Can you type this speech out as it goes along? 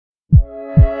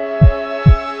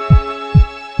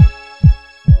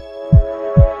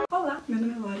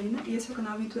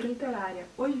canal Aventura Literária.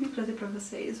 Hoje vim trazer para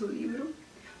vocês o livro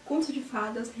Contos de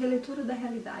Fadas, Releitura da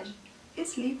Realidade.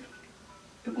 Esse livro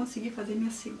eu consegui fazer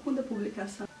minha segunda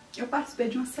publicação. Eu participei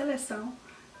de uma seleção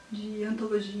de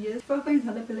antologias, foi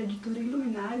organizada pela Editora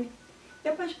Illuminare, e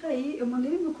a partir daí eu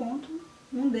mandei meu conto,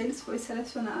 um deles foi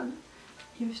selecionado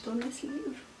e eu estou nesse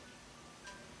livro.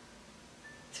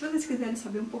 Se vocês quiserem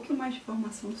saber um pouquinho mais de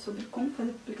informação sobre como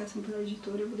fazer publicação pela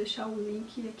editora, eu vou deixar o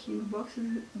link aqui no box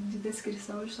de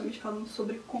descrição, justamente falando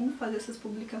sobre como fazer essas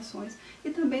publicações e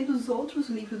também dos outros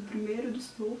livros, do primeiro e dos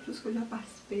outros que eu já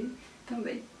participei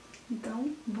também.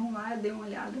 Então, vão lá, dêem uma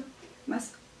olhada.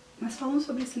 Mas falando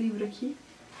sobre esse livro aqui,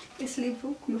 esse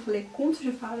livro, como eu falei, Contos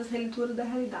de Fadas, Releitura da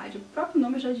Realidade. O próprio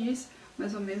nome já diz,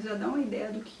 mais ou menos, já dá uma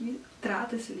ideia do que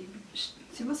trata esse livro.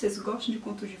 Se vocês gostam de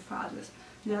contos de fadas,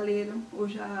 já leram, ou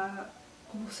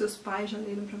seus pais já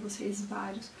leram para vocês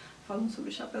vários, falando sobre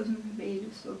Chapeuzinho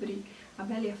Vermelho, sobre a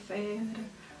Bela e a Fera,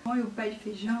 o Pé de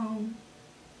Feijão,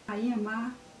 Rainha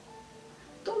Mar,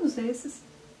 todos esses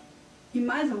e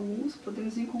mais alguns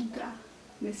podemos encontrar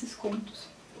nesses contos.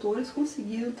 Autores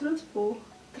conseguiram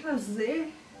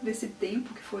trazer desse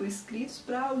tempo que foram escritos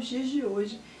para os dias de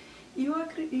hoje. E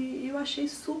eu achei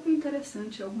super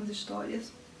interessante algumas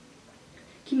histórias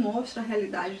que mostram a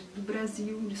realidade do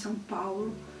Brasil, de São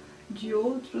Paulo, de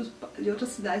outras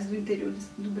cidades do interior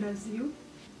do Brasil,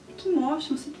 e que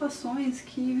mostram situações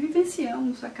que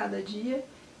vivenciamos a cada dia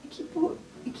e que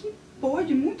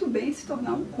pode muito bem se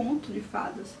tornar um conto de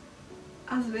fadas.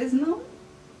 Às vezes não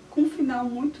com um final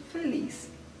muito feliz,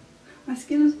 mas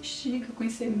que nos instiga a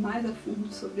conhecer mais a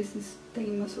fundo sobre esses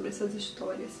temas, sobre essas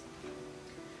histórias.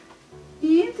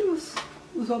 E entre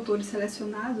os autores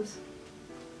selecionados,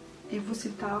 eu vou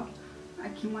citar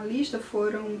aqui uma lista,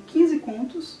 foram 15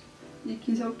 contos de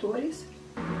 15 autores.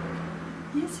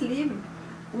 E esse livro,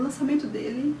 o lançamento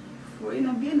dele foi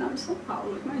na Bienal de São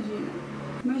Paulo,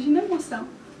 imagina a emoção,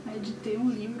 né, de ter um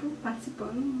livro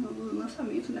participando do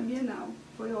lançamento na Bienal.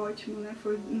 Foi ótimo, né?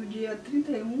 Foi no dia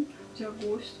 31 de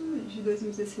agosto de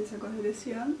 2016, agora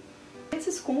desse ano.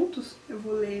 Esses contos, eu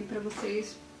vou ler para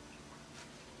vocês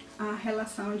a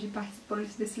relação de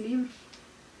participantes desse livro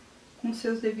com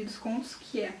seus devidos contos,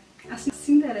 que é a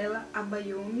Cinderela a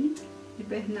Perdoe-me, de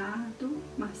Bernardo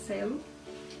Marcelo,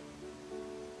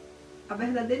 A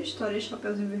Verdadeira História de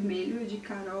Chapeuzinho Vermelho, de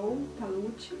Carol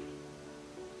Palucci.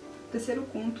 O terceiro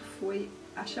conto foi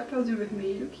a Chapeuzinho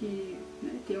Vermelho, que,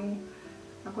 né, tem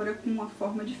agora com uma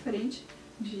forma diferente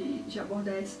de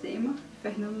abordar esse tema,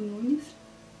 Fernando Nunes.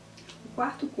 O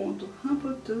quarto conto,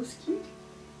 Rumpelstiltskin,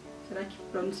 será que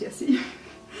pronuncia assim?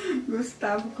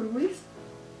 Gustavo Cruz.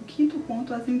 O quinto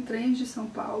conto, As Entranhas de São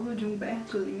Paulo, de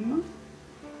Humberto Lima.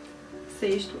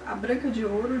 Sexto, A Branca de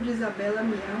Ouro, de Isabela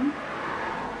Mião.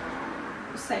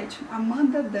 O sétimo,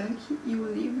 Amanda Dunk e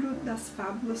o Livro das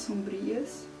Fábulas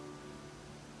Sombrias,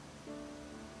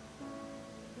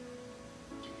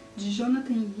 de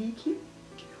Jonathan Henrique.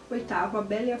 Oitavo, A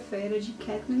Bela e a Fera, de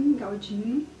Kathleen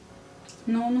Galdino.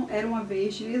 Nono, Era uma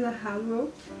Vez, de Lisa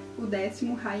Hallowell. O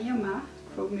décimo, Rainha Mar,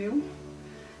 que foi o meu,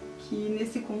 que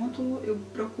nesse conto eu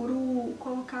procuro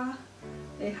colocar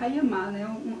Rainha Mar, né,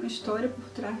 uma história por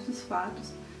trás dos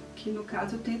fatos, que no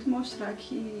caso eu tento mostrar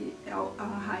que a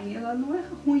rainha ela não é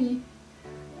ruim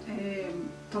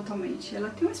totalmente, ela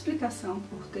tem uma explicação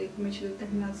por ter cometido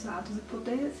determinados atos e por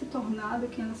ter se tornado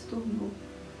quem ela se tornou.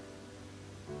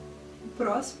 O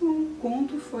próximo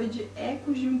conto foi de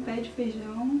Ecos de um Pé de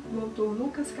Feijão, do autor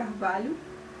Lucas Carvalho.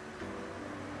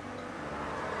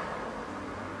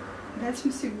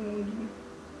 12º,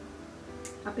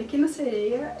 A Pequena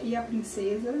Sereia e a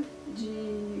Princesa,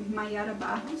 de Maiara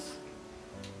Barros.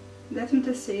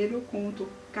 13º conto,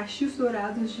 Cachos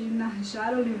Dourados, de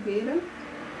Narjara Oliveira.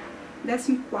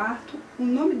 14º, o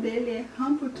nome dele é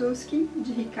Rumpelstiltskin,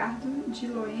 de Ricardo de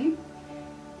Loen.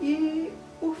 E,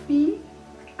 por fim,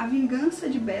 A Vingança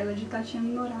de Bela, de Tatiana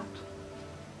Norato.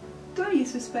 Então é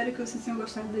isso, espero que vocês tenham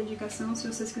gostado da indicação. Se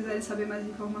vocês quiserem saber mais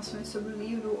informações sobre o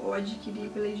livro ou adquirir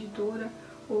pela editora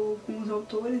ou com os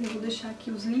autores, eu vou deixar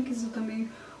aqui os links e também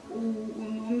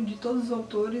o nome de todos os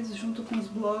autores junto com os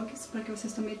blogs, para que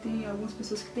vocês também tenham algumas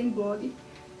pessoas que têm blog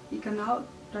e canal,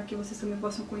 para que vocês também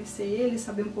possam conhecer eles,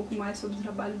 saber um pouco mais sobre o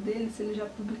trabalho deles, se eles já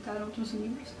publicaram outros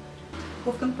livros.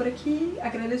 Vou ficando por aqui,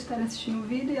 agradeço por estarem assistindo o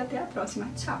vídeo e até a próxima.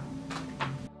 Tchau!